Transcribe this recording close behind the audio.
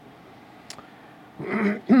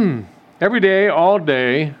Every day, all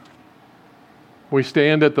day, we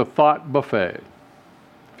stand at the thought buffet.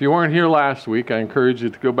 If you weren't here last week, I encourage you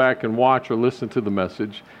to go back and watch or listen to the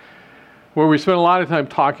message where we spent a lot of time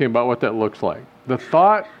talking about what that looks like. The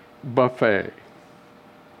thought buffet.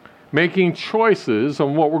 Making choices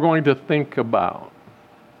on what we're going to think about.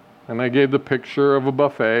 And I gave the picture of a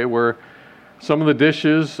buffet where some of the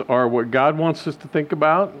dishes are what God wants us to think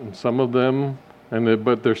about, and some of them,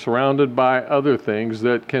 but they're surrounded by other things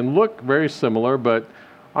that can look very similar, but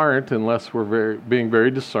aren't unless we're being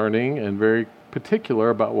very discerning and very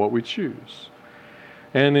particular about what we choose.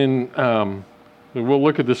 And we'll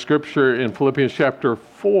look at the scripture in Philippians chapter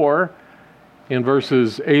 4, in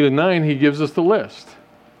verses 8 and 9, he gives us the list.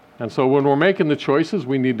 And so when we're making the choices,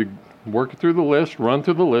 we need to work through the list, run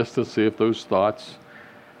through the list, and see if those thoughts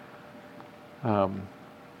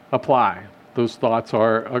apply. Those thoughts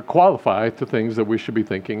are qualified to things that we should be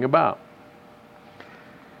thinking about.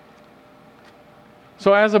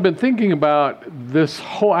 So as I've been thinking about this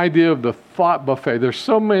whole idea of the thought buffet, there's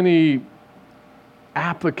so many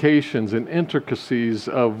applications and intricacies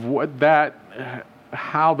of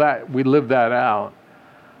how we live that out.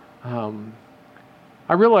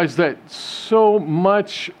 I realize that so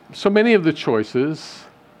many of the choices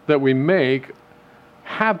that we make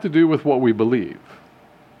have to do with what we believe.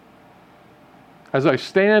 As I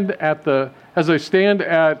stand at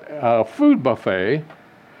a food buffet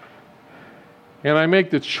and I make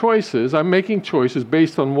the choices, I'm making choices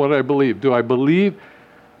based on what I believe. Do I believe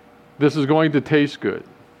this is going to taste good?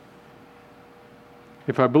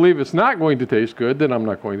 If I believe it's not going to taste good, then I'm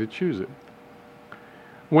not going to choose it.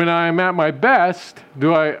 When I'm at my best,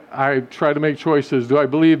 I try to make choices, do I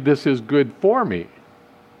believe this is good for me?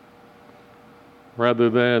 Rather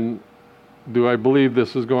than, do I believe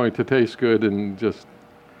this is going to taste good and just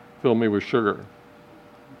fill me with sugar?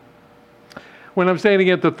 When I'm standing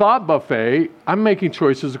at the thought buffet, I'm making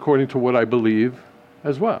choices according to what I believe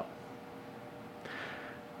as well.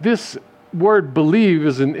 This word believe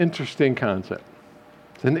is an interesting concept.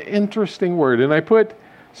 It's an interesting word, and I put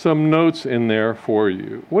some notes in there for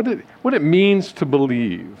you. What it means to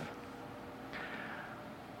believe.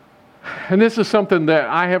 And this is something that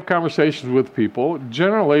I have conversations with people,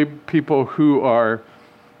 generally people who are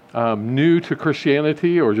new to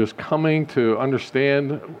Christianity or just coming to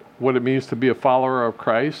understand what it means to be a follower of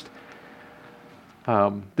Christ.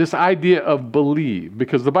 This idea of believe,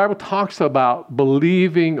 because the Bible talks about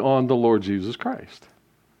believing on the Lord Jesus Christ.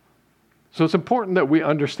 So it's important that we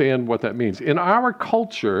understand what that means. In our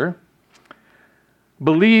culture,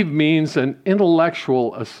 believe means an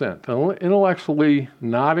intellectual assent, intellectually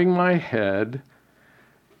nodding my head,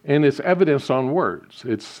 and it's evidenced on words.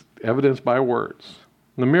 It's evidenced by words.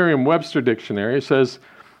 In the Merriam-Webster dictionary, it says,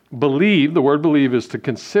 believe, the word believe, is to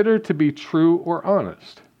consider to be true or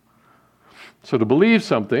honest. So to believe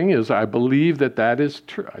something is, I believe that is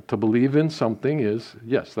true. To believe in something is,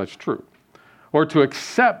 yes, that's true. Or to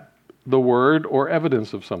accept the word or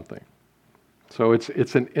evidence of something. So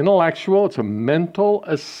it's an intellectual, it's a mental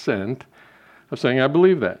assent of saying, I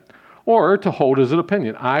believe that. Or to hold as an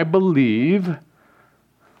opinion. I believe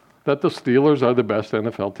that the Steelers are the best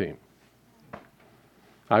NFL team.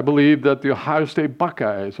 I believe that the Ohio State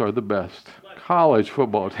Buckeyes are the best college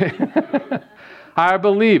football team. I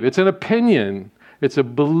believe. It's an opinion. It's a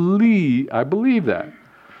belief. I believe that.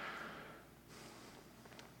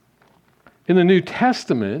 In the New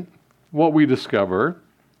Testament, what we discover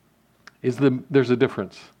is there's a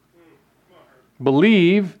difference.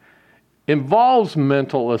 Believe involves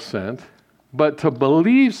mental assent, but to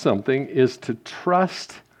believe something is to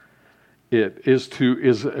trust it,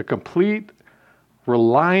 is a complete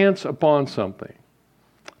reliance upon something,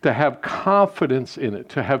 to have confidence in it,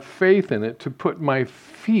 to have faith in it, to put my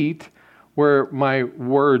feet where my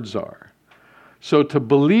words are. So to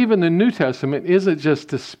believe in the New Testament isn't just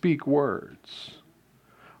to speak words,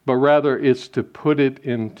 but rather it's to put it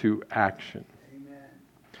into action.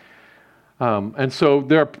 And so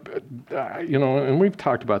there are, and we've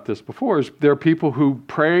talked about this before, there are people who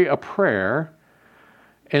pray a prayer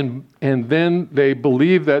and then they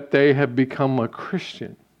believe that they have become a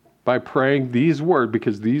Christian by praying these words,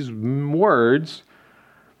 because these words,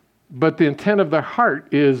 but the intent of their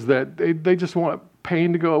heart is that they just want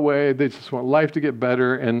pain to go away, they just want life to get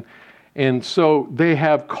better, and so they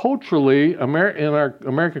have culturally, in our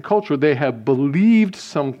American culture, they have believed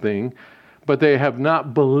something, but they have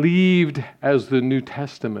not believed as the New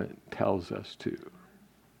Testament tells us to.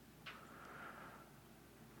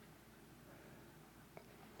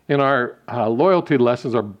 In our loyalty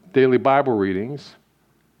lessons, our daily Bible readings,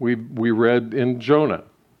 we read in Jonah.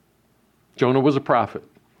 Jonah was a prophet.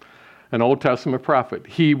 an Old Testament prophet.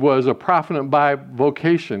 He was a prophet by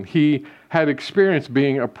vocation. He had experience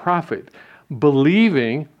being a prophet.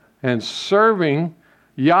 Believing and serving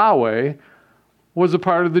Yahweh was a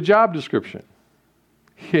part of the job description.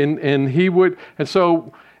 And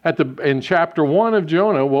so in chapter 1 of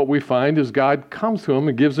Jonah, what we find is God comes to him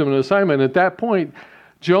and gives him an assignment. At that point,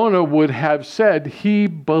 Jonah would have said he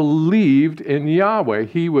believed in Yahweh.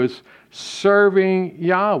 He was serving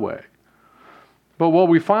Yahweh. But what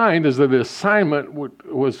we find is that the assignment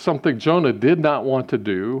was something Jonah did not want to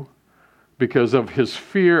do because of his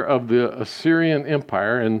fear of the Assyrian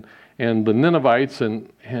Empire and the Ninevites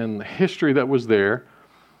and the history that was there.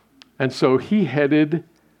 And so he headed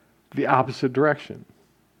the opposite direction.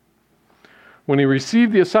 When he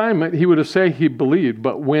received the assignment, he would have said he believed,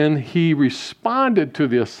 but when he responded to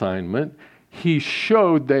the assignment, he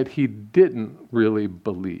showed that he didn't really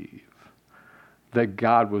believe that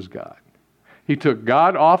God was God. He took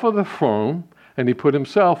God off of the throne and he put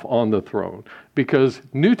himself on the throne, because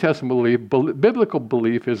New Testament belief, biblical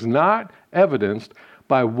belief, is not evidenced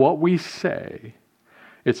by what we say.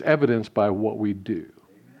 It's evidenced by what we do,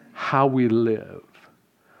 how we live.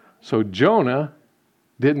 So Jonah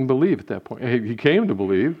didn't believe at that point. He came to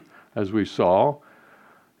believe, as we saw,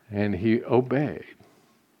 and he obeyed.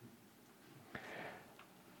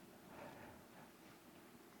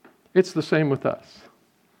 It's the same with us.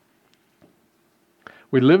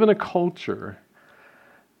 We live in a culture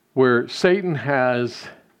where Satan has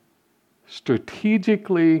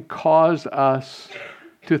strategically caused us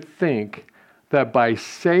to think that by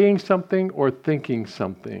saying something or thinking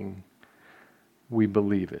something, we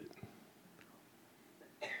believe it.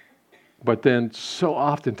 But then so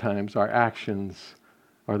oftentimes our actions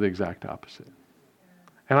are the exact opposite.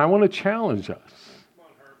 And I want to challenge us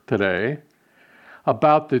today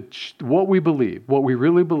about what we believe, what we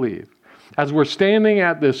really believe. As we're standing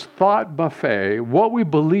at this thought buffet, what we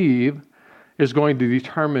believe is going to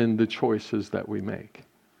determine the choices that we make.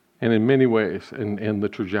 And in many ways, in the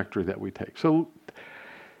trajectory that we take. So,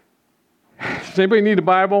 does anybody need a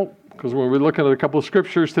Bible? Because we're looking at a couple of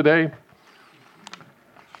scriptures today.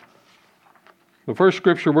 The first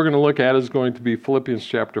scripture we're going to look at is going to be Philippians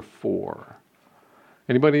chapter 4.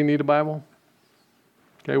 Anybody need a Bible?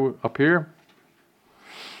 Okay, we're up here.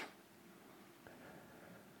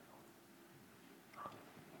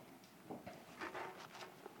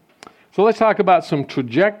 So let's talk about some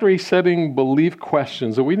trajectory-setting belief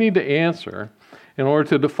questions that we need to answer in order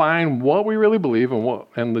to define what we really believe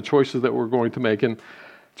and the choices that we're going to make. And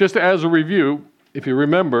just as a review, if you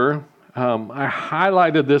remember, I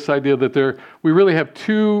highlighted this idea that we really have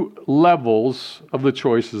two levels of the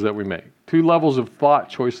choices that we make, two levels of thought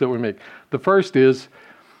choice that we make. The first is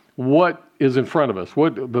what is in front of us,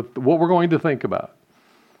 what we're going to think about.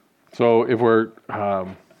 So if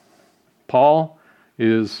Paul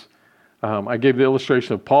is... I gave the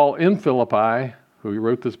illustration of Paul in Philippi, who he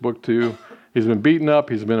wrote this book to. He's been beaten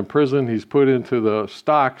up. He's been in prison. He's put into the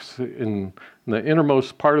stocks in the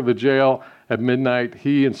innermost part of the jail at midnight.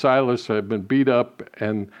 He and Silas have been beat up,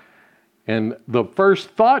 and the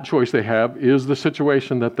first thought choice they have is the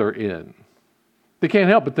situation that they're in. They can't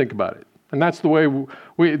help but think about it. And that's the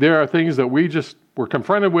way there are things that we're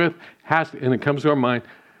confronted with, and it comes to our mind.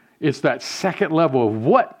 It's that second level of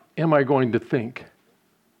what am I going to think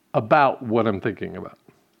about what I'm thinking about?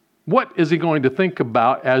 What is he going to think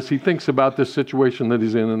about as he thinks about this situation that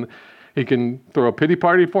he's in? And he can throw a pity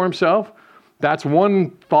party for himself. That's one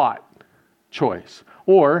thought choice.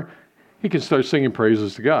 Or he can start singing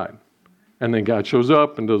praises to God. And then God shows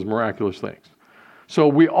up and does miraculous things. So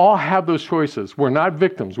we all have those choices. We're not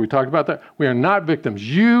victims. We talked about that. We are not victims.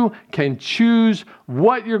 You can choose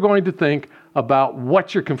what you're going to think about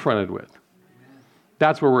what you're confronted with.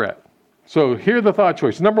 That's where we're at. So here are the thought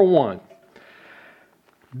choices. Number one,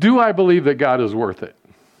 do I believe that God is worth it?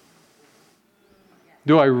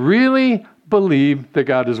 Do I really believe that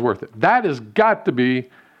God is worth it? That has got to be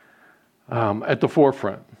at the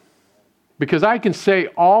forefront. Because I can say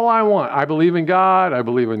all I want. I believe in God. I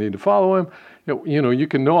believe I need to follow Him. You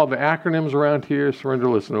can know all the acronyms around here: surrender,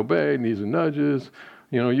 listen, obey, needs and nudges.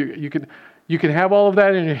 You can have all of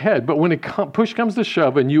that in your head. But when push comes to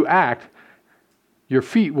shove and you act, your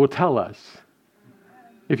feet will tell us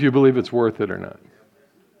if you believe it's worth it or not.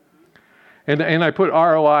 And I put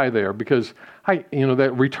ROI there because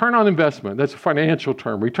that return on investment, that's a financial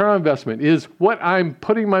term. Return on investment is what I'm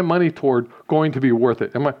putting my money toward going to be worth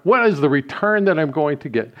it. What is the return that I'm going to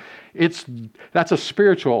get? That's a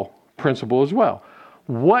spiritual principle as well.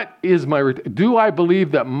 What is do I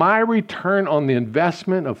believe that my return on the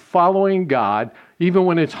investment of following God, even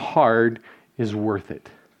when it's hard, is worth it?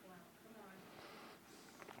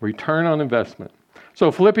 Return on investment.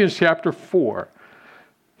 So Philippians chapter 4.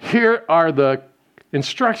 Here are the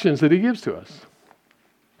instructions that he gives to us.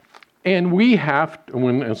 And we have,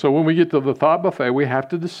 so when we get to the thought buffet, we have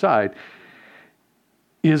to decide,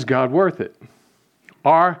 is God worth it?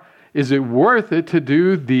 Or is it worth it to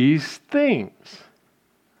do these things?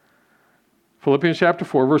 Philippians chapter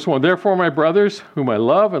 4, verse 1. Therefore, my brothers, whom I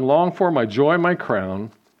love and long for, my joy, my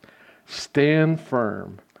crown, stand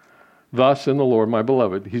firm. Thus in the Lord, my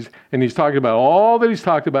beloved. He's talking about all that he's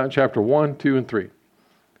talked about in chapter 1, 2, and 3.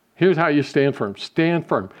 Here's how you stand firm. Stand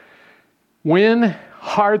firm. When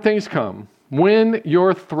hard things come, when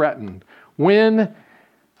you're threatened, when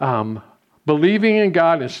believing in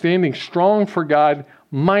God and standing strong for God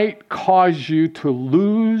might cause you to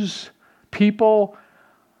lose people,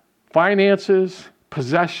 finances,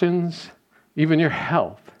 possessions, even your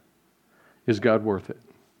health, is God worth it?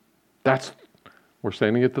 We're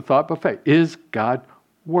standing at the thought buffet. Is God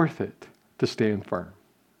worth it to stand firm?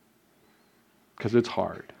 Because it's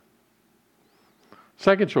hard.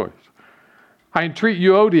 Second choice. I entreat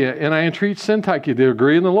Euodia and I entreat Syntyche to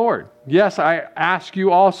agree in the Lord. Yes, I ask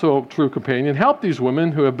you also, true companion, help these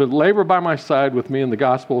women who have been labored by my side with me in the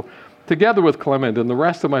gospel, together with Clement and the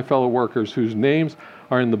rest of my fellow workers whose names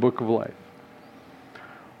are in the book of life.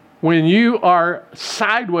 When you are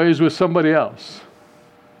sideways with somebody else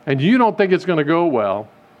and you don't think it's going to go well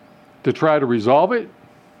to try to resolve it,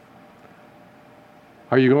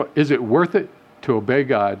 is it worth it to obey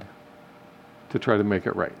God to try to make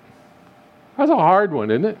it right? That's a hard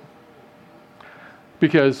one, isn't it?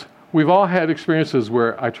 Because we've all had experiences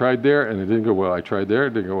where I tried there and it didn't go well. I tried there,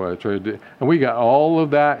 it didn't go well. I tried there. And we got all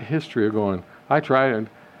of that history of going, I tried, and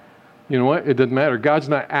you know what? It doesn't matter. God's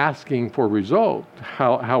not asking for a result,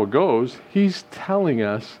 how it goes. He's telling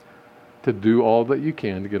us to do all that you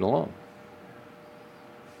can to get along.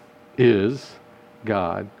 Is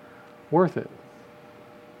God worth it?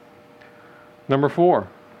 Number 4.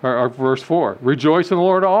 Or verse 4, rejoice in the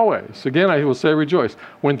Lord always. Again, I will say rejoice.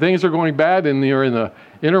 When things are going bad and you're in the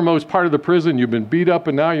innermost part of the prison, you've been beat up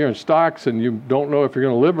and now you're in stocks and you don't know if you're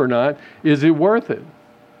going to live or not, is it worth it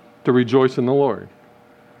to rejoice in the Lord?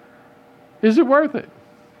 Is it worth it?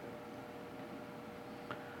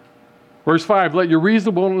 Verse 5, let your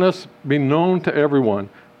reasonableness be known to everyone.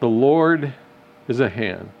 The Lord is at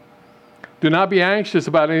hand. Do not be anxious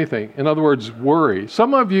about anything. In other words, worry.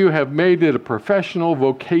 Some of you have made it a professional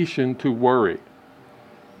vocation to worry.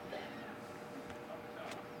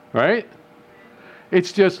 Right?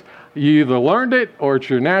 It's just, you either learned it or it's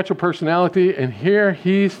your natural personality. And here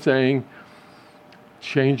he's saying,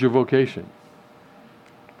 change your vocation.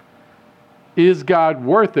 Is God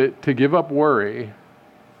worth it to give up worry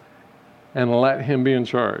and let him be in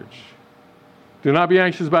charge? Do not be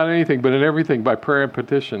anxious about anything, but in everything by prayer and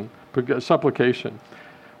petition. Supplication.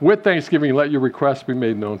 With thanksgiving, let your requests be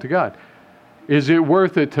made known to God. Is it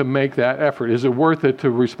worth it to make that effort? Is it worth it to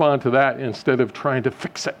respond to that instead of trying to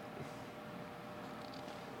fix it?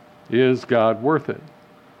 Is God worth it?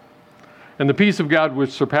 And the peace of God,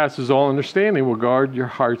 which surpasses all understanding, will guard your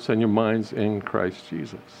hearts and your minds in Christ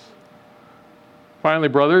Jesus. Finally,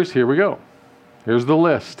 brothers, here we go. Here's the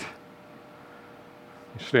list.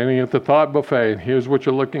 You're standing at the thought buffet, and here's what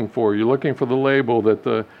you're looking for. You're looking for the label that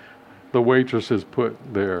the waitress has put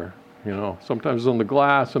there. You know, sometimes it's on the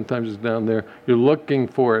glass, sometimes it's down there. You're looking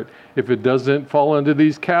for it. If it doesn't fall into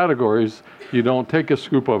these categories, you don't take a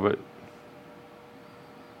scoop of it.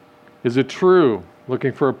 Is it true?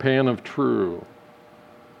 Looking for a pan of true.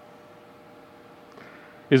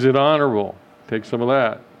 Is it honorable? Take some of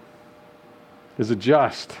that. Is it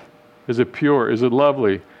just? Is it pure? Is it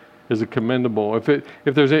lovely? Is it commendable? If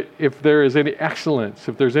there is any excellence,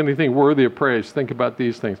 if there's anything worthy of praise, think about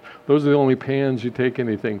these things. Those are the only pans you take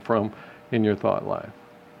anything from in your thought life.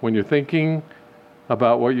 When you're thinking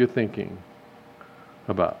about what you're thinking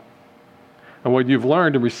about. And what you've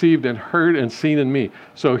learned and received and heard and seen in me.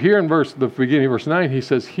 So here in the beginning of verse 9, he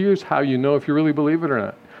says, here's how you know if you really believe it or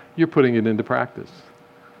not. You're putting it into practice.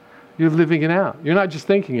 You're living it out. You're not just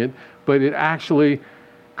thinking it, but it actually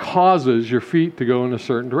causes your feet to go in a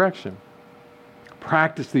certain direction.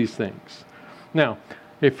 Practice these things. Now,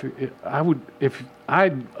 if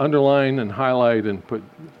I'd underline and highlight and put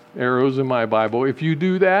arrows in my Bible, if you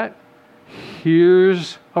do that,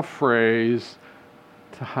 here's a phrase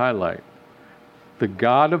to highlight. The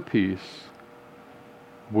God of peace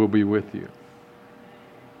will be with you.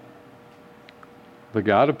 The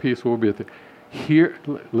God of peace will be with you. Here,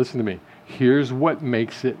 listen to me. Here's what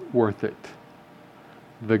makes it worth it.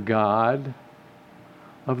 The God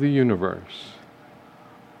of the universe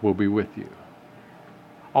will be with you.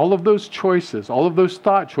 All of those choices, all of those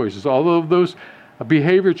thought choices, all of those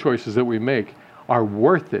behavior choices that we make are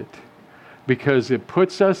worth it because it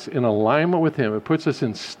puts us in alignment with Him. It puts us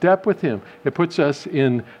in step with Him. It puts us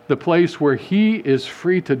in the place where He is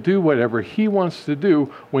free to do whatever He wants to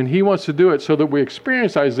do when He wants to do it, so that we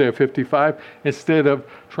experience Isaiah 55 instead of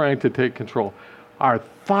trying to take control. Our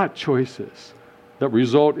thought choices that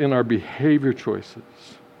result in our behavior choices.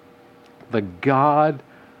 The God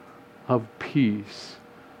of peace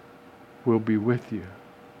will be with you.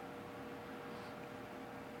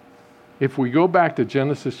 If we go back to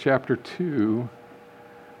Genesis chapter 2,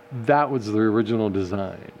 that was the original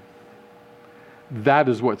design. That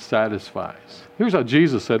is what satisfies. Here's how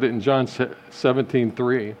Jesus said it in John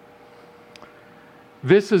 17:3.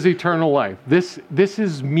 This is eternal life. This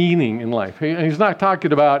is meaning in life. And He's not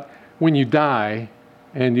talking about when you die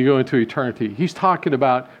and you go into eternity. He's talking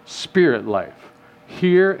about spirit life,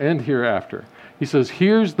 here and hereafter. He says,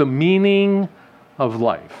 here's the meaning of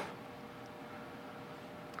life.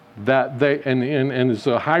 That they and it's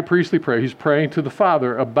a high priestly prayer. He's praying to the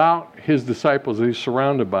Father about His disciples that He's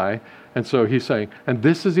surrounded by. And so He's saying, and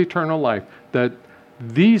this is eternal life, that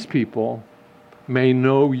these people may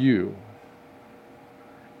know you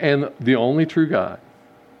and the only true God,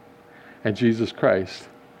 and Jesus Christ,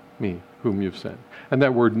 me, whom you've sent. And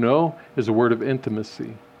that word know is a word of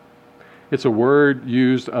intimacy. It's a word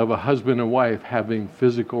used of a husband and wife having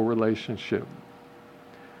physical relationship.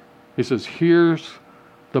 He says, here's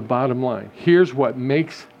the bottom line. Here's what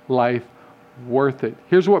makes life worth it.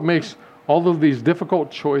 Here's what makes all of these difficult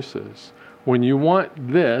choices. When you want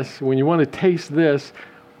this, when you want to taste this,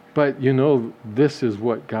 but you know this is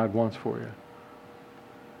what God wants for you.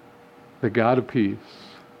 The God of peace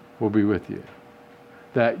will be with you.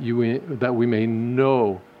 That we may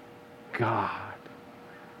know God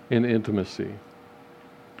in intimacy.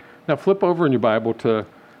 Now flip over in your Bible to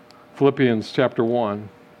Philippians chapter 1,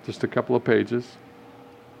 just a couple of pages,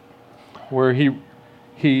 where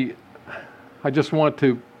I just want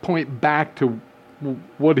to point back to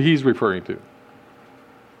what he's referring to.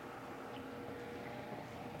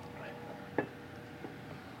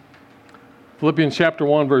 Philippians chapter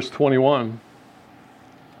 1, verse 21.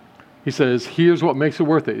 He says, here's what makes it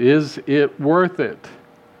worth it. Is it worth it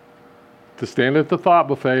to stand at the thought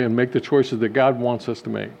buffet and make the choices that God wants us to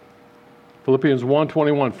make? Philippians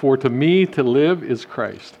 1:21, for to me to live is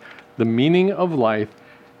Christ. The meaning of life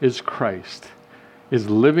is Christ, is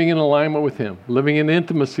living in alignment with Him, living in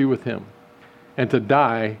intimacy with Him. And to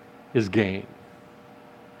die is gain.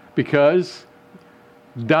 Because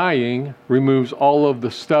dying removes all of the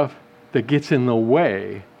stuff that gets in the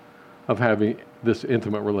way of having this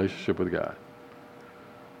intimate relationship with God.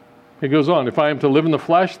 He goes on, if I am to live in the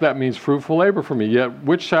flesh, that means fruitful labor for me. Yet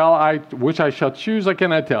which I shall choose, I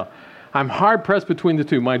cannot tell. I'm hard pressed between the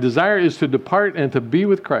two. My desire is to depart and to be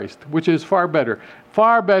with Christ, which is far better.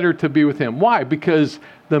 Far better to be with Him. Why? Because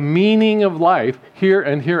the meaning of life here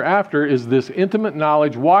and hereafter is this intimate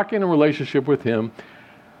knowledge, walking in a relationship with Him.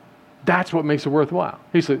 That's what makes it worthwhile.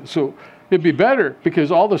 He said, so it'd be better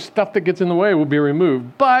because all the stuff that gets in the way will be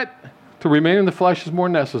removed. But to remain in the flesh is more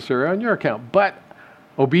necessary on your account. But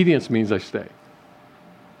obedience means I stay.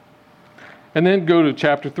 And then go to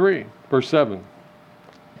chapter 3, verse 7.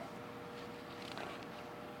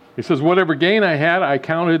 He says, whatever gain I had, I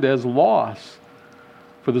counted as loss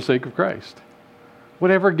for the sake of Christ.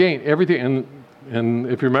 Whatever gain, everything. And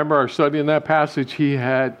if you remember our study in that passage, he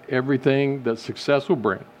had everything that success will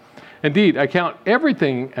bring. Indeed, I count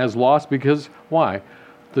everything as loss because, why?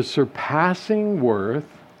 The surpassing worth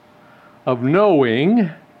of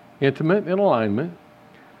knowing, intimate in alignment,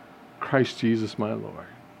 Christ Jesus my Lord.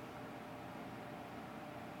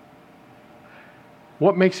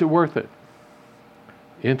 What makes it worth it?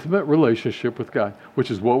 Intimate relationship with God,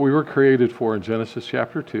 which is what we were created for in Genesis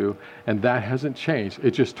chapter 2, and that hasn't changed.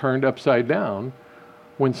 It just turned upside down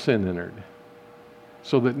when sin entered.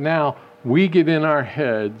 So that now we get in our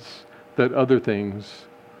heads that other things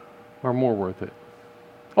are more worth it.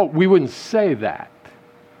 Oh, we wouldn't say that,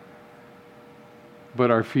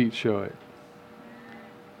 but our feet show it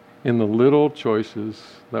in the little choices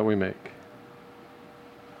that we make.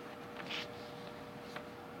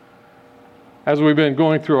 As we've been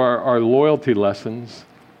going through our loyalty lessons,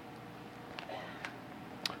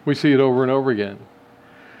 we see it over and over again.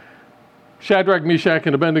 Shadrach, Meshach,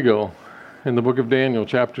 and Abednego in the book of Daniel,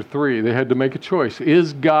 chapter 3, they had to make a choice.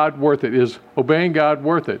 Is God worth it? Is obeying God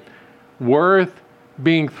worth it? Worth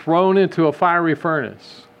being thrown into a fiery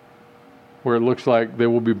furnace where it looks like they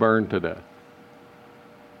will be burned to death?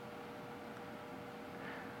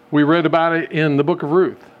 We read about it in the book of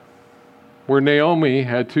Ruth, where Naomi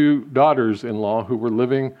had two daughters-in-law who were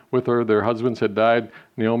living with her. Their husbands had died.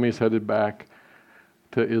 Naomi's headed back.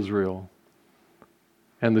 to Israel.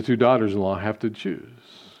 And the two daughters-in-law have to choose.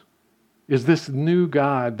 Is this new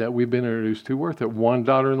God that we've been introduced to worth it? One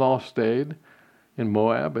daughter-in-law stayed in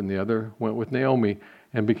Moab, and the other went with Naomi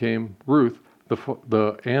and became Ruth,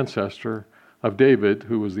 the ancestor of David,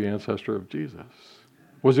 who was the ancestor of Jesus.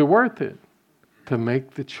 Was it worth it to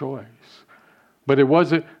make the choice? But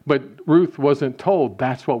Ruth wasn't told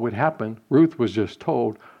that's what would happen. Ruth was just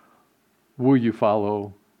told, will you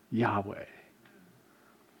follow Yahweh?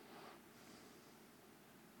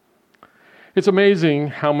 It's amazing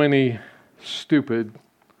how many stupid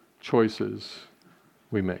choices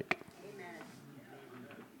we make.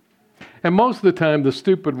 And most of the time, the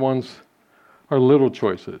stupid ones are little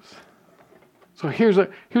choices. So here's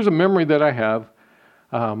a memory that I have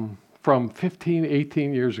from 15,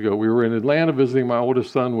 18 years ago. We were in Atlanta visiting my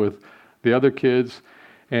oldest son with the other kids,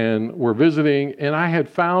 and we're visiting, and I had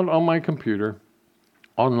found on my computer,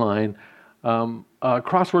 online, a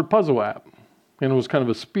crossword puzzle app. And it was kind of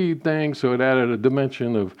a speed thing, so it added a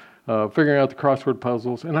dimension of figuring out the crossword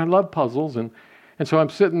puzzles. And I love puzzles, and so I'm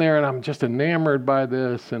sitting there, and I'm just enamored by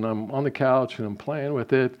this, and I'm on the couch, and I'm playing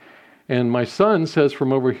with it. And my son says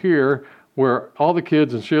from over here, where all the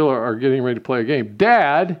kids and Sheila are getting ready to play a game,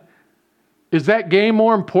 Dad, is that game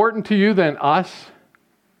more important to you than us?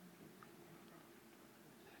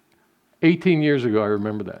 18 years ago, I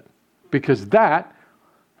remember that. Because that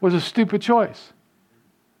was a stupid choice.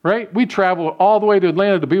 Right? We traveled all the way to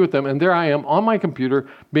Atlanta to be with them, and there I am on my computer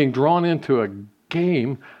being drawn into a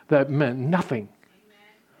game that meant nothing.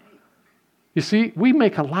 You see, we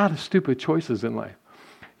make a lot of stupid choices in life.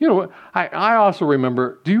 You know what? I also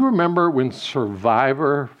remember, do you remember when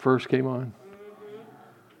Survivor first came on?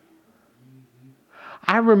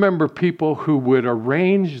 I remember people who would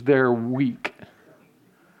arrange their week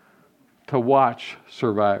to watch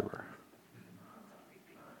Survivor.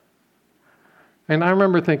 And I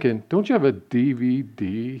remember thinking, don't you have a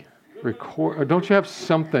DVD record? Or don't you have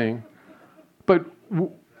something? But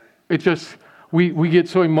it just, we get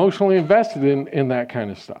so emotionally invested in that kind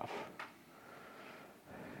of stuff.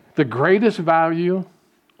 The greatest value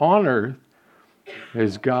on earth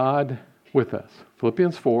is God with us.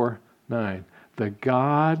 Philippians 4:9. The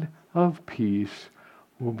God of peace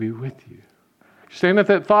will be with you. Stand at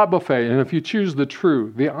that thought buffet, and if you choose the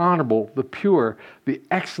true, the honorable, the pure, the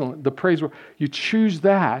excellent, the praiseworthy, you choose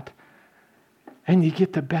that, and you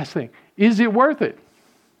get the best thing. Is it worth it?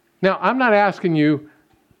 Now, I'm not asking you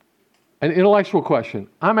an intellectual question.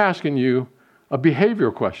 I'm asking you a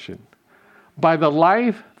behavioral question. By the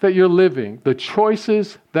life that you're living, the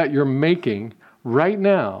choices that you're making right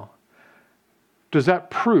now, does that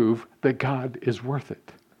prove that God is worth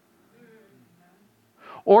it?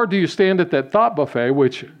 Or do you stand at that thought buffet,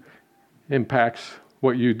 which impacts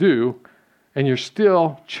what you do, and you're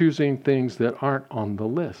still choosing things that aren't on the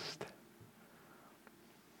list?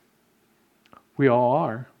 We all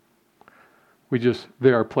are.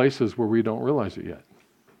 There are places where we don't realize it yet.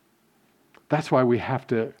 That's why we have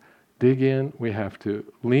to dig in, we have to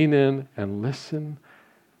lean in and listen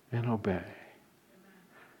and obey.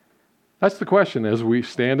 That's the question as we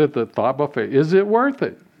stand at the thought buffet. Is it worth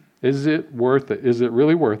it? Is it worth it? Is it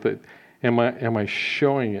really worth it? Am I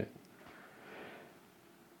showing it?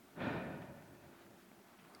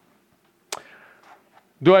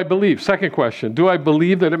 Do I believe? Second question. Do I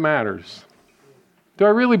believe that it matters? Do I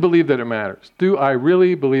really believe that it matters? Do I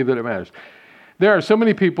really believe that it matters? There are so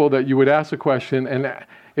many people that you would ask a question,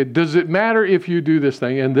 and does it matter if you do this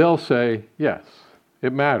thing? And they'll say, yes,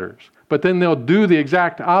 it matters. But then they'll do the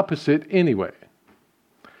exact opposite anyway.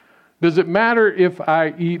 Does it matter if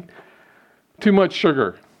I eat too much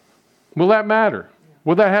sugar? Will that matter?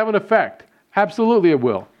 Will that have an effect? Absolutely it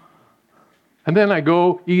will. And then I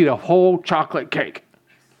go eat a whole chocolate cake.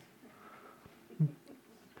 Do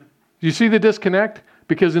you see the disconnect?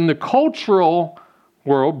 Because in the cultural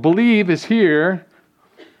world, believe is here.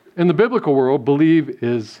 In the biblical world, believe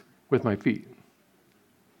is with my feet.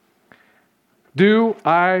 Do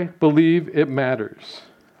I believe it matters?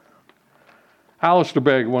 Alistair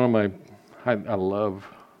Begg, I love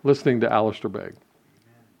listening to Alistair Begg.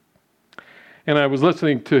 And I was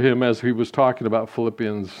listening to him as he was talking about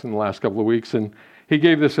Philippians in the last couple of weeks, and he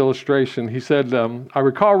gave this illustration. He said, I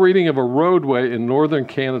recall reading of a roadway in northern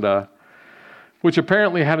Canada, which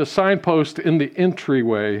apparently had a signpost in the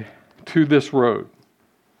entryway to this road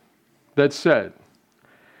that said,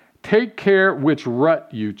 take care which rut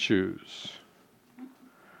you choose.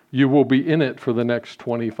 You will be in it for the next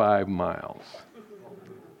 25 miles.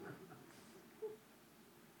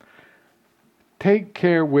 Take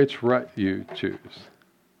care which rut you choose.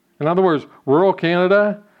 In other words, rural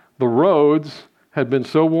Canada, the roads had been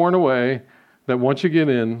so worn away that once you get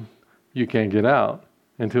in, you can't get out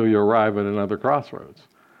until you arrive at another crossroads.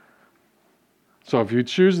 So if you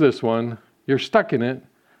choose this one, you're stuck in it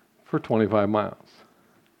for 25 miles.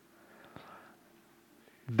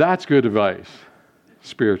 That's good advice,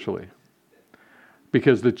 spiritually.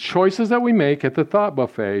 Because the choices that we make at the thought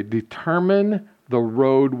buffet determine the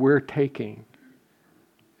road we're taking,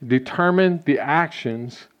 determine the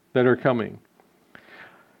actions that are coming.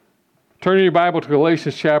 Turn in your Bible to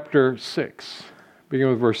Galatians chapter 6,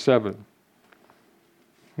 beginning with verse 7.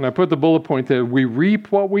 And I put the bullet point there, we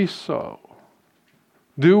reap what we sow.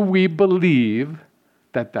 Do we believe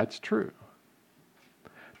that that's true?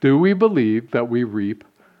 Do we believe that we reap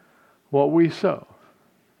what we sow?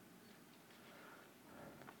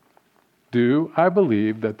 Do I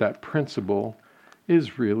believe that that principle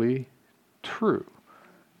is really true?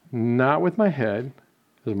 Not with my head,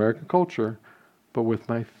 as American culture, but with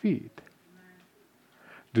my feet.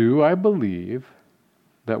 Do I believe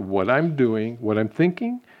that what I'm doing, what I'm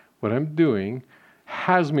thinking, what I'm doing,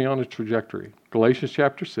 has me on a trajectory? Galatians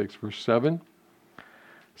chapter 6, verse 7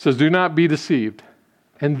 says, do not be deceived.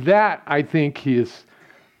 And that, I think, is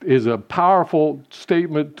a powerful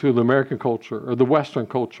statement to the American culture or the Western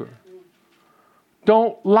culture.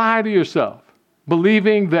 Don't lie to yourself,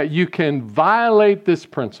 believing that you can violate this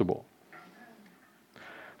principle.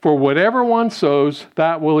 For whatever one sows,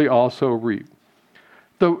 that will he also reap.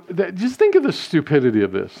 Just think of the stupidity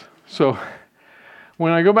of this. So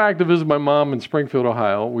when I go back to visit my mom in Springfield,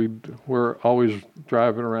 Ohio, we're always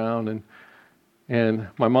driving around, and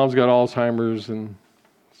my mom's got Alzheimer's, and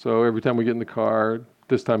so every time we get in the car,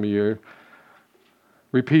 this time of year,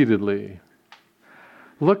 repeatedly,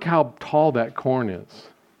 look how tall that corn is.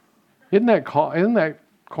 Isn't that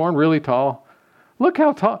corn really tall? Look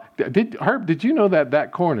how tall. Herb, did you know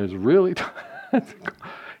that corn is really tall?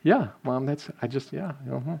 Yeah, Mom, yeah.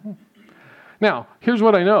 Now, here's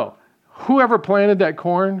what I know. Whoever planted that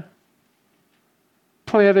corn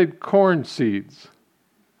planted corn seeds.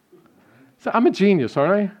 So I'm a genius,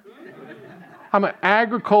 aren't I? I'm an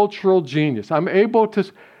agricultural genius. I'm able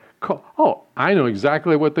to... I know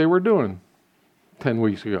exactly what they were doing 10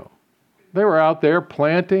 weeks ago. They were out there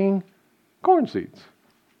planting corn seeds.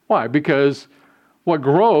 Why? Because what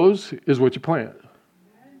grows is what you plant.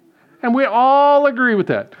 And we all agree with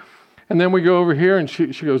that. And then we go over here and she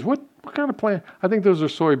goes, what kind of plant? I think those are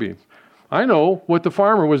soybeans. I know what the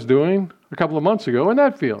farmer was doing a couple of months ago in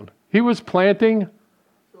that field. He was planting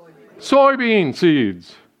soybean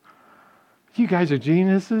seeds. You guys are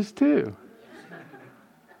geniuses too.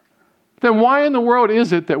 Then why in the world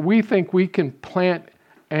is it that we think we can plant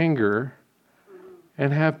anger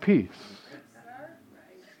and have peace?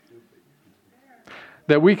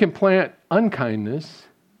 That we can plant unkindness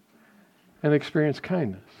and experience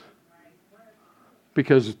kindness?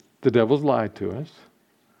 Because the devil's lied to us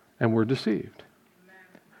and we're deceived.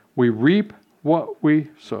 We reap what we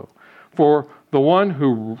sow. For the one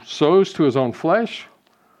who sows to his own flesh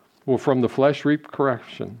will from the flesh reap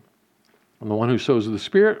corruption. And the one who sows to the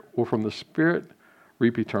Spirit will from the Spirit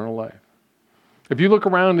reap eternal life. If you look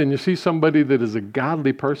around and you see somebody that is a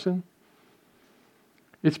godly person,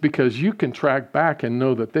 it's because you can track back and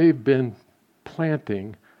know that they've been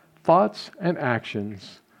planting thoughts and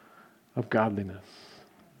actions of godliness,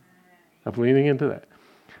 of leaning into that.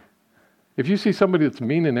 If you see somebody that's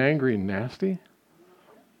mean and angry and nasty,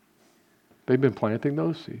 they've been planting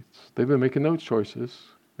those seeds. They've been making those choices.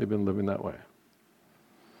 They've been living that way.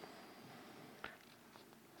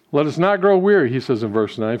 Let us not grow weary, he says in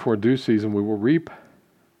verse 9, for in due season we will reap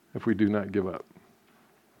if we do not give up.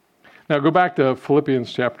 Now go back to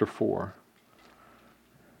Philippians chapter 4.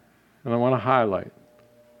 And I want to highlight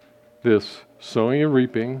this sowing and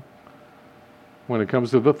reaping when it comes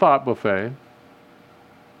to the thought buffet.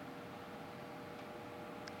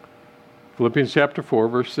 Philippians chapter 4,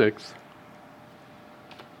 verse 6.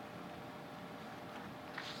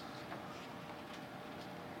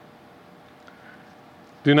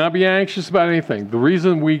 Do not be anxious about anything. The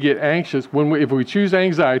reason we get anxious, if we choose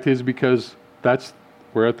anxiety, is because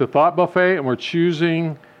we're at the thought buffet and we're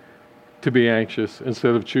choosing to be anxious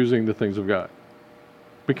instead of choosing the things of God.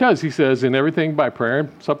 Because he says, in everything by prayer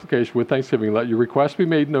and supplication with thanksgiving, let your requests be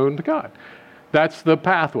made known to God. That's the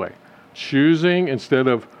pathway. Choosing, instead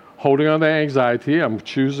of holding on to anxiety, I'm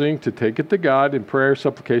choosing to take it to God in prayer,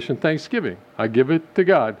 supplication, thanksgiving. I give it to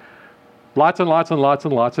God lots and lots and lots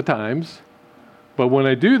and lots of times. But when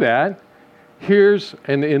I do that,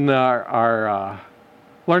 in our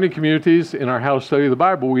learning communities, in our house study of the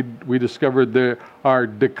Bible, we discovered there are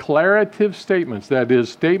declarative statements, that is,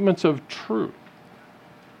 statements of truth.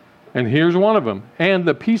 And here's one of them. And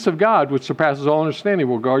the peace of God, which surpasses all understanding,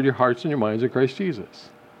 will guard your hearts and your minds in Christ Jesus.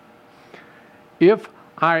 If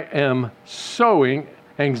I am sowing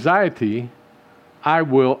anxiety, I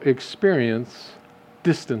will experience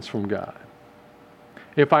distance from God.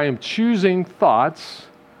 If I am choosing thoughts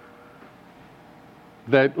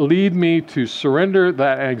that lead me to surrender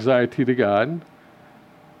that anxiety to God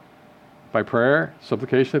by prayer,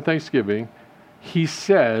 supplication, and thanksgiving, he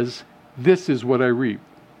says, this is what I reap.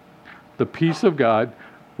 The peace of God,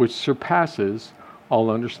 which surpasses all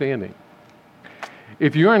understanding.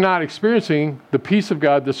 If you are not experiencing the peace of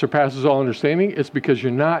God that surpasses all understanding, it's because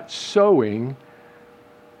you're not sowing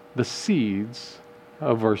the seeds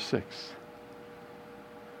of verse 6.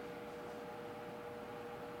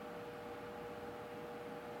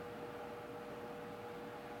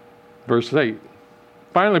 Verse 8.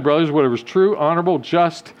 Finally, brothers, whatever is true, honorable,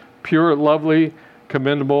 just, pure, lovely,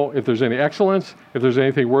 commendable, if there's any excellence, if there's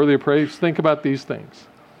anything worthy of praise, think about these things.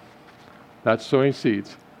 That's sowing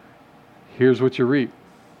seeds. Here's what you reap.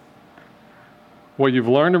 What you've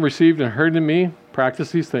learned and received and heard in me,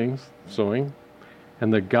 practice these things, sowing,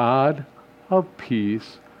 and the God of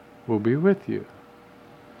peace will be with you.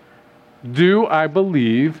 Do I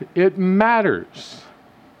believe it matters?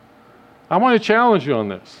 I want to challenge you on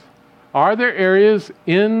this. Are there areas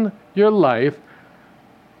in your life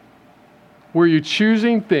where you're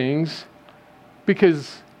choosing things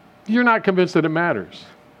because you're not convinced that it matters?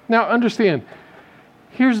 Now, understand,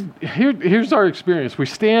 here's our experience. We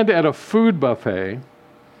stand at a food buffet,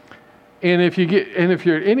 and if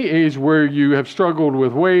you're at any age where you have struggled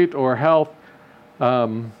with weight or health,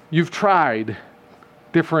 you've tried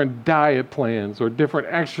different diet plans or different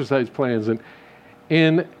exercise plans,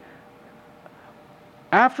 and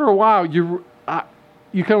after a while, you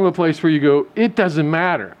come to a place where you go, it doesn't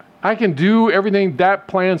matter. I can do everything that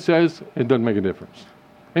plan says. It doesn't make a difference.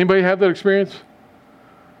 Anybody have that experience?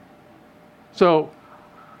 So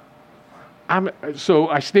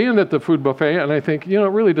I stand at the food buffet and I think, it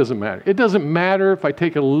really doesn't matter. It doesn't matter if I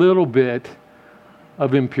take a little bit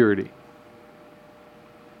of impurity.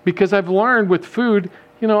 Because I've learned with food,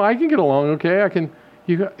 I can get along okay.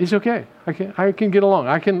 It's okay. I can get along.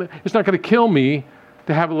 It's not going to kill me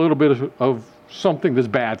to have a little bit of something that's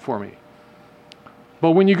bad for me.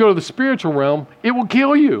 But when you go to the spiritual realm, it will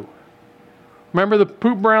kill you. Remember the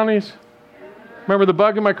poop brownies? Remember the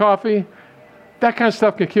bug in my coffee? That kind of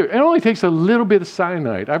stuff can kill you. It only takes a little bit of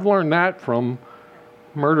cyanide. I've learned that from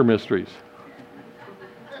murder mysteries.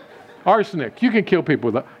 Arsenic, you can kill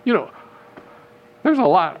people with that. There's a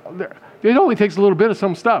lot. It only takes a little bit of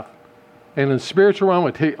some stuff. And in the spiritual realm,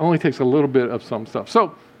 it only takes a little bit of some stuff.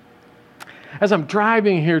 So, as I'm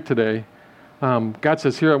driving here today, God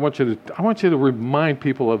says, here, I want you to remind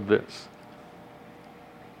people of this.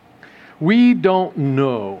 We don't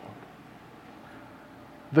know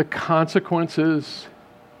the consequences,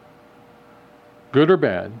 good or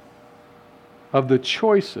bad, of the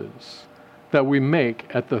choices that we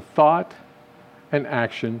make at the thought and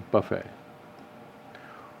action buffet.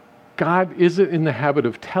 God isn't in the habit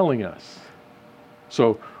of telling us.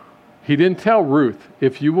 So he didn't tell Ruth,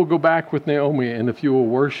 if you will go back with Naomi and if you will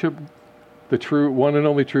worship the true, one and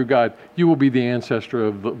only true God, you will be the ancestor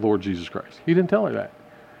of the Lord Jesus Christ. He didn't tell her that.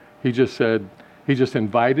 He just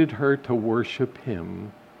invited her to worship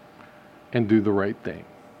him and do the right thing.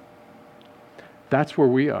 That's where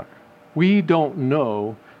we are. We don't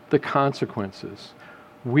know the consequences.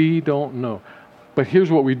 We don't know. But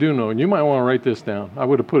here's what we do know, and you might want to write this down. I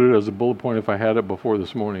would have put it as a bullet point if I had it before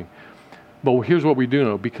this morning. But here's what we do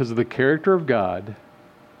know. Because of the character of God,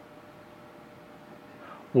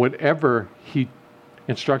 whatever he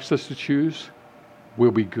instructs us to choose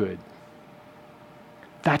will be good.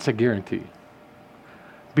 That's a guarantee.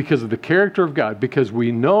 Because of the character of God, because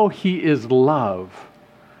we know he is love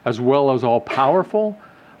as well as all powerful,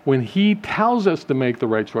 when he tells us to make the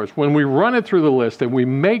right choice, when we run it through the list and we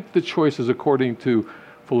make the choices according to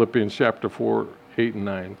Philippians chapter 4, 8, and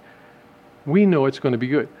 9, we know it's going to be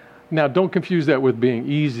good. Now, don't confuse that with being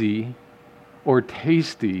easy or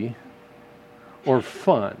tasty or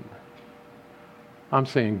fun. I'm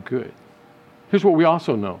saying good. Here's what we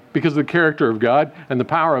also know. Because the character of God and the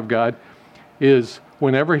power of God is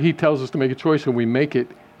whenever he tells us to make a choice and we make it,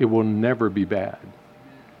 it will never be bad.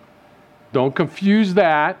 Don't confuse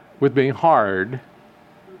that with being hard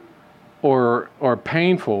or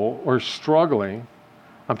painful or struggling.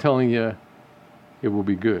 I'm telling you, it will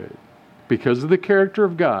be good. Because of the character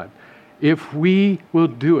of God, if we will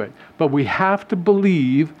do it. But we have to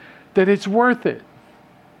believe that it's worth it.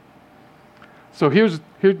 So here's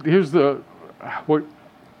what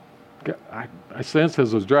I sensed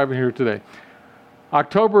as I was driving here today.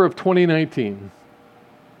 October of 2019.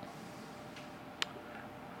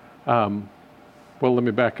 Well, let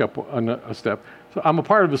me back up a step. So I'm a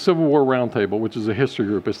part of the Civil War Roundtable, which is a history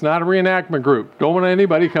group. It's not a reenactment group. Don't want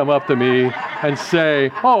anybody come up to me and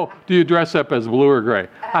say, oh, do you dress up as blue or gray?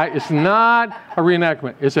 It's not a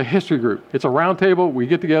reenactment. It's a history group. It's a roundtable. We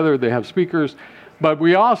get together. They have speakers. But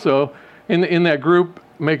we also, in that group,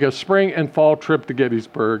 make a spring and fall trip to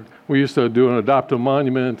Gettysburg. We used to do an adopt a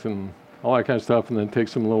monument and all that kind of stuff, and then take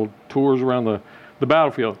some little tours around the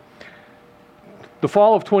battlefield. The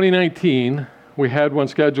fall of 2019, we had one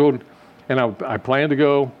scheduled, and I planned to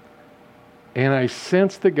go, and I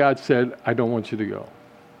sensed that God said, I don't want you to go.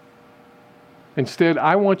 Instead,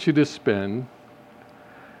 I want you to spend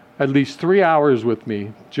at least 3 hours with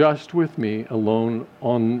me, just with me, alone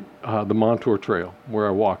on the Montour Trail, where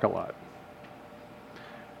I walk a lot.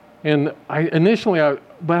 And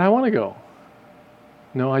but I want to go.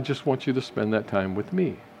 No, I just want you to spend that time with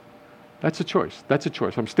me. That's a choice.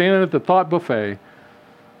 I'm standing at the thought buffet.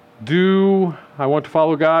 Do I want to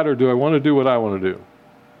follow God, or do I want to do what I want to do?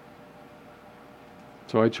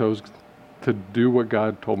 So I chose to do what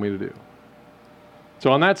God told me to do.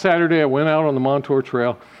 So on that Saturday, I went out on the Montour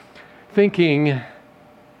Trail thinking,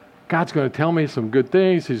 God's going to tell me some good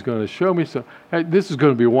things. He's going to show me some. This is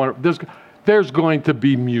going to be wonderful. There's going to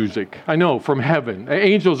be music. I know, from heaven.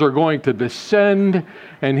 Angels are going to descend,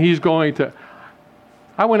 and he's going to...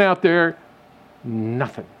 I went out there,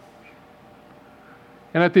 nothing.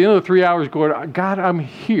 And at the end of the 3 hours, going, God, I'm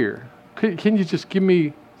here. Can you just give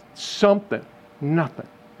me something? Nothing.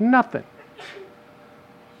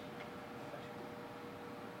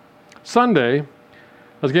 Sunday, I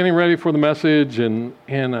was getting ready for the message, and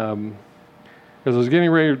as I was getting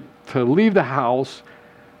ready to leave the house,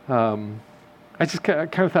 I just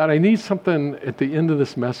kind of thought I need something at the end of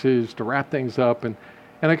this message to wrap things up, and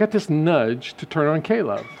I got this nudge to turn on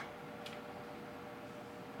K-Love.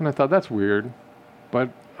 And I thought, that's weird, but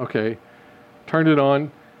okay. Turned it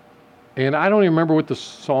on, and I don't even remember what the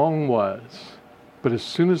song was, but as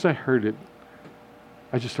soon as I heard it,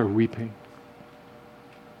 I just started weeping.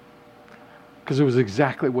 Because it was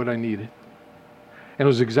exactly what I needed. And it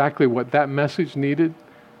was exactly what that message needed.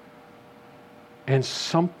 And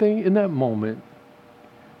something in that moment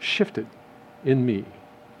shifted in me.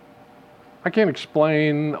 I can't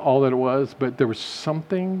explain all that it was, but there was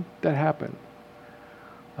something that happened.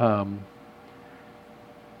 And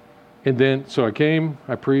then, so I came,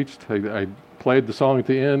 I preached, I played the song at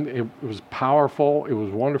the end. It was powerful, it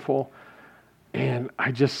was wonderful. And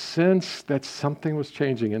I just sensed that something was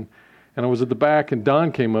changing. And I was at the back, and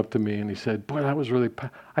Don came up to me, and he said, boy, that was really,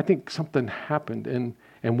 I think something happened. And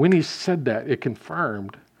when he said that, it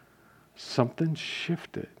confirmed something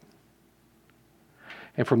shifted.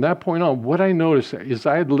 And from that point on, what I noticed is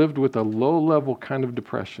I had lived with a low-level kind of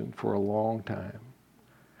depression for a long time.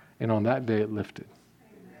 And on that day, it lifted.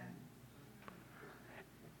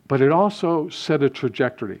 But it also set a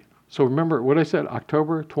trajectory. So remember what I said,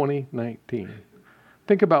 October 2019.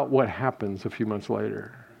 Think about what happens a few months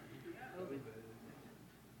later.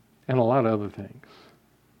 And a lot of other things.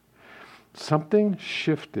 Something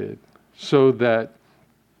shifted so that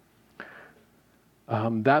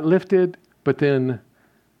that lifted, but then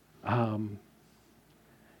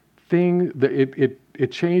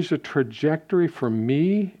it changed the trajectory for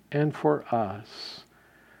me and for us.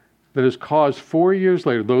 That has caused 4 years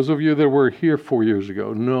later, those of you that were here 4 years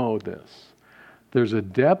ago know this. There's a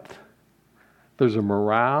depth, there's a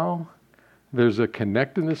morale, there's a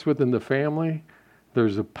connectedness within the family,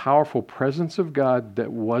 there's a powerful presence of God that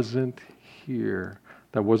wasn't here,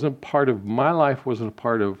 that wasn't part of my life, wasn't a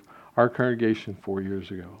part of our congregation 4 years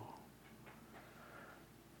ago.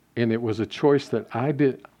 And it was a choice that I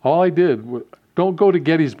did. All I did was, don't go to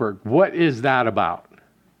Gettysburg. What is that about?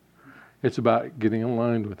 It's about getting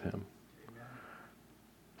aligned with him. Amen.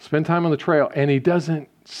 Spend time on the trail, and he doesn't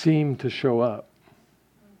seem to show up.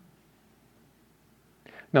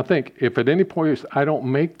 Now think, if at any point I don't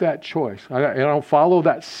make that choice, I don't follow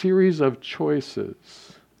that series of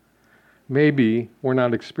choices, maybe we're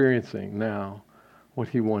not experiencing now what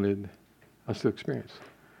he wanted us to experience.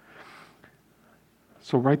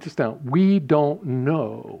 So write this down. We don't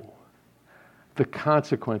know the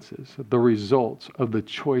consequences, the results of the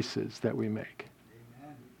choices that we make.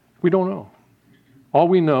 Amen. We don't know. All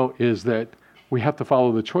we know is that we have to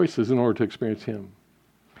follow the choices in order to experience him.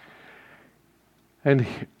 And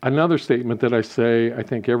another statement that I say, I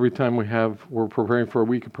think every time we're preparing for a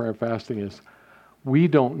week of prayer and fasting is, we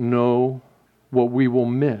don't know what we will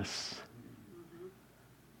miss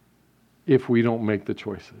if we don't make the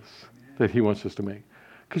choices that he wants us to make.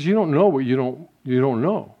 Because you don't know what you don't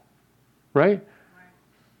know. Right?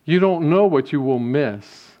 You don't know what you will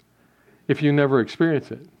miss if you never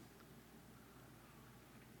experience it.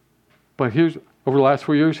 But over the last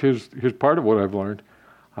 4 years, here's part of what I've learned.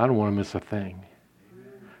 I don't want to miss a thing.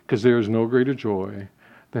 Because there is no greater joy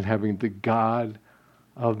than having the God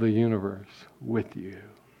of the universe with you.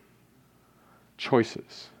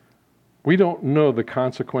 Choices. We don't know the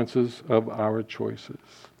consequences of our choices.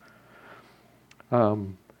 I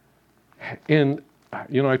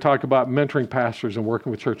talk about mentoring pastors and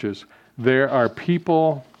working with churches. There are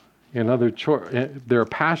people there are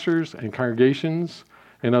pastors and congregations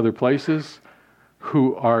in other places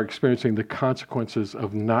who are experiencing the consequences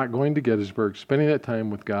of not going to Gettysburg, spending that time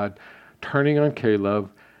with God, turning on K-Love,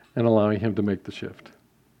 and allowing Him to make the shift.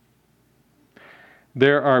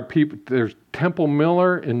 There's Temple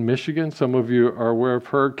Miller in Michigan. Some of you are aware of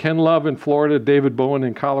her. Ken Love in Florida, David Bowen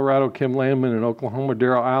in Colorado, Kim Landman in Oklahoma,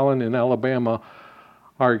 Darrell Allen in Alabama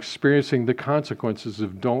are experiencing the consequences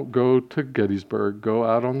of don't go to Gettysburg, go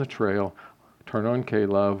out on the trail, turn on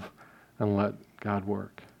K-Love, and let God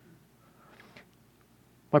work.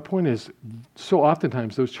 My point is, so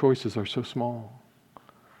oftentimes those choices are so small.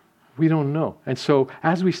 We don't know. And so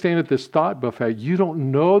as we stand at this thought buffet, you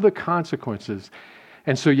don't know the consequences.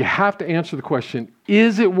 And so you have to answer the question,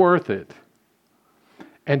 is it worth it?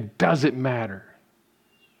 And does it matter?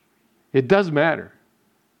 It does matter.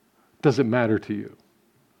 Does it matter to you?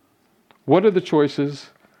 What are the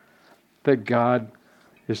choices that God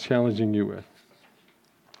is challenging you with?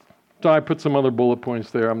 So I put some other bullet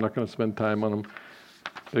points there. I'm not going to spend time on them.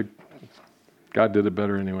 God did it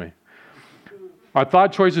better anyway. Our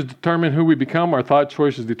thought choices determine who we become. Our thought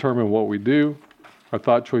choices determine what we do. Our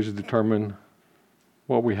thought choices determine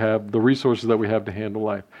what we have, the resources that we have to handle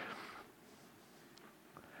life.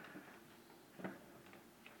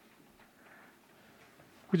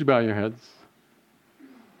 Would you bow your heads?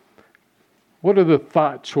 What are the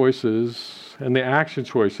thought choices and the action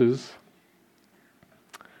choices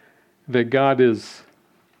that God is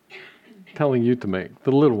telling you to make?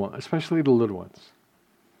 The little ones, especially the little ones.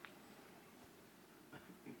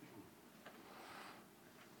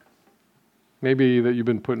 Maybe that you've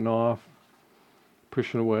been putting off,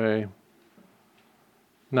 pushing away,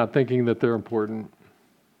 not thinking that they're important.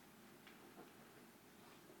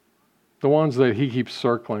 The ones that He keeps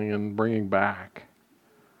circling and bringing back.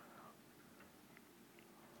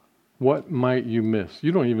 What might you miss?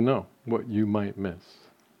 You don't even know what you might miss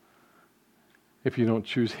if you don't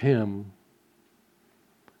choose Him,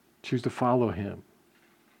 choose to follow Him.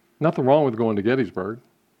 Nothing wrong with going to Gettysburg.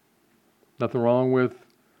 Nothing wrong with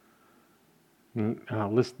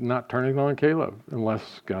not turning on Caleb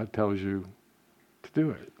unless God tells you to do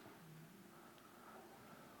it.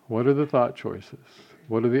 What are the thought choices?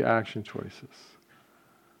 What are the action choices?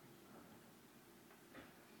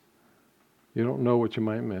 You don't know what you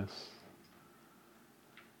might miss.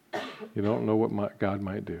 You don't know what God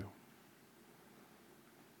might do.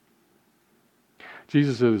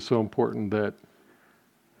 Jesus said it's so important that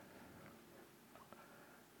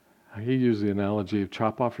He used the analogy of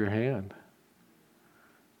chop off your hand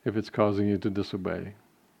if it's causing you to disobey.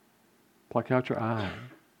 Pluck out your eye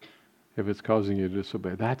if it's causing you to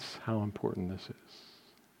disobey. That's how important this is.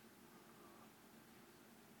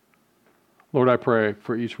 Lord, I pray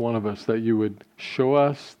for each one of us that you would show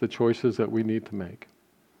us the choices that we need to make.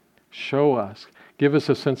 Show us. Give us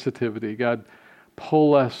a sensitivity. God,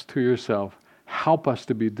 pull us to yourself. Help us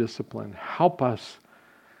to be disciplined. Help us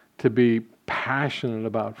to be passionate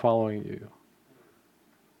about following you.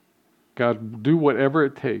 God, do whatever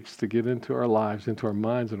it takes to get into our lives, into our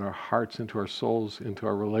minds and our hearts, into our souls, into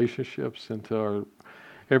our relationships, into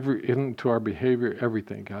our behavior,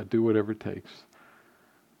 everything. God, do whatever it takes.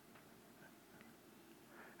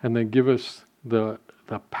 And then give us the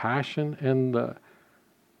passion and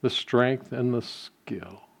the strength and the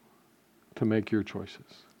skill to make your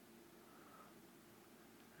choices.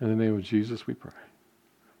 In the name of Jesus we pray.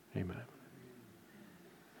 Amen.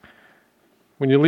 When you leave